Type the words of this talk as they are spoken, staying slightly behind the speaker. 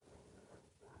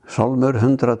Sálmur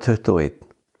 121.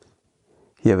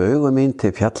 Ég hef augu mín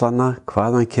til fjallanna,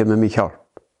 hvaðan kemur mér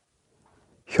hjálp.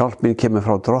 Hjálp mín kemur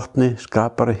frá Drottni,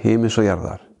 skapari himins og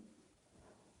jarðar.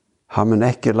 Hann mun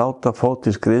ekki láta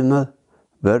fótinn skriðnað,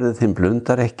 vörður þinn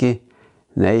blundar ekki,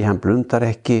 nei, hann blundar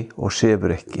ekki og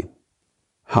sefur ekki.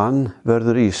 Hann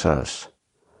vörður Ísraels.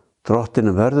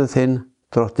 Drottinn vörður þinn,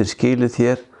 Drottinn skilur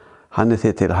þér, hann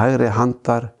þér til hægri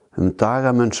handar,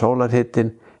 dagamun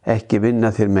sólarhitinn, ekki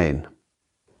vinna þér mein.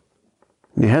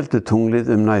 Né heldur tunglið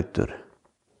nætur.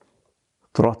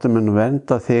 Drottinn mun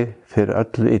vernda þig fyrir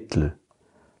öllu illu.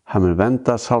 Hann mun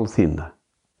vernda sál þína.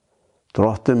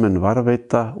 Drottinn mun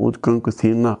varðveita útgöngu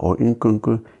þína og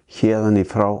inngöngu héðan í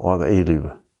frá og að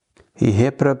eilífu. Í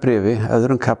Hebreabréfi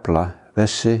 2. kafla,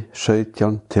 versi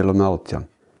 17 til og með 18.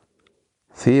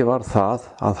 Því var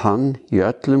það að hann í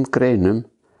öllum greinum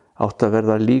átti að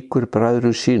verða líkur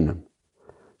bræðrum sínum,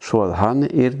 svo að hann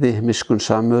yrði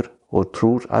miskunnsamur og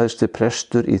trúr æðsti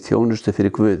prestur í þjónustu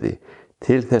fyrir Guði,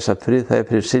 til þess að friðþægja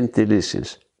fyrir syndi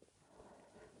liðsins.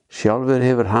 Sjálfur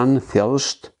hefur hann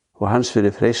þjáðst og hans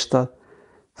fyrir freistað,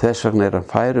 þess vegna hann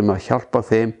fær að hjálpa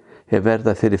þeim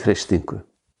verða fyrir freistingu.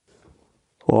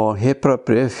 Og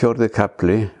Hebreabréf 4.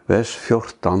 kafli, vers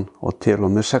 14 og til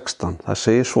og með 16, það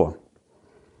segir svo.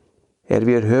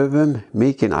 Við höfum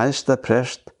mikinn æðsta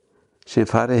prest sem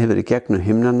farið hefur í gegnum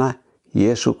himnana,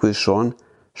 Jesú Guðs son,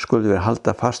 skulum við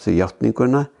halda fast við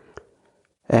játninguna.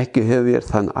 Ekki höfum við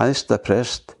þann æðsta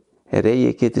prest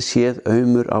eigi geti séð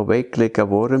aumur á veikleika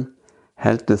vorum,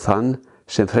 heldur þann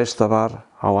sem freistað var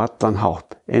á allan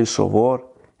hátt, eins og vor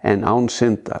en án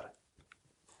syndar.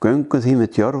 Göngum því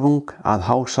með djörfung að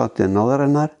hásæti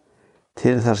náðarinnar,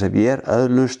 til þess að við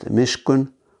öðlumst miskunn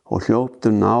og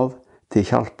hljótum náð til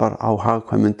hjálpar á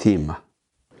hagkvæmum tíma.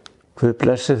 Guð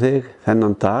blessi þig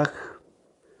þennan dag,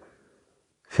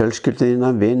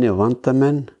 fjölskylduðina, vini og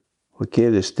vandamenn og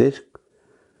gefi styrk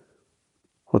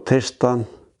og treysta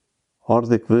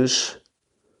orði Guðs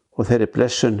og þeirri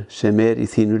blessun sem í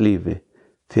þínu lífi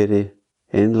fyrir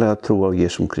einlæga trú á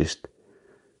Jesúm Krist.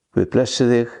 Guð blessi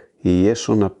þig í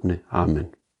Jesú nafni.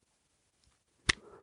 Amen.